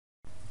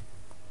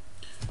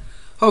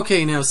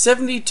Okay, now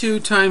 72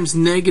 times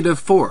negative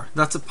 4.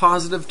 That's a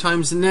positive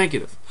times a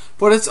negative.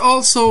 But it's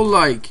also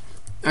like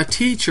a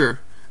teacher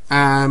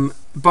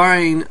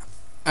buying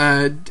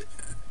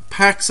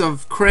packs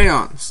of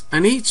crayons.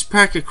 And each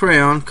pack of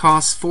crayon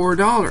costs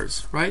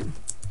 $4, right?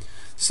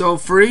 So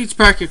for each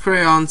pack of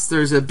crayons,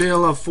 there's a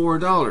bill of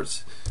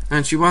 $4.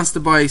 And she wants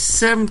to buy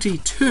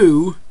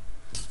 72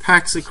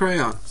 packs of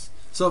crayons.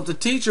 So if the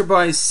teacher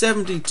buys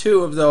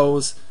 72 of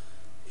those,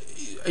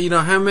 you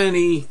know,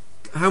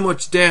 how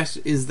much debt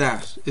is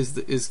that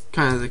is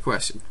kind of the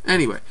question.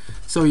 Anyway,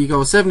 so you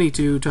go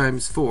 72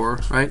 times 4,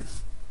 right?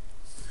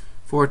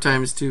 4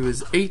 times 2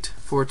 is 8.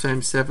 4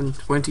 times 7,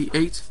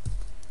 28.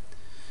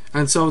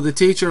 And so the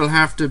teacher will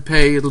have to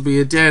pay, it'll be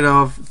a debt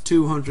of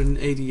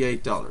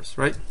 $288,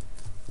 right?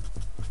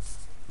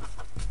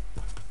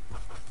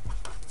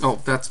 Oh,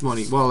 that's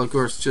money. Well, of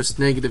course, just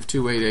negative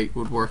 288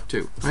 would work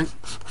too, right?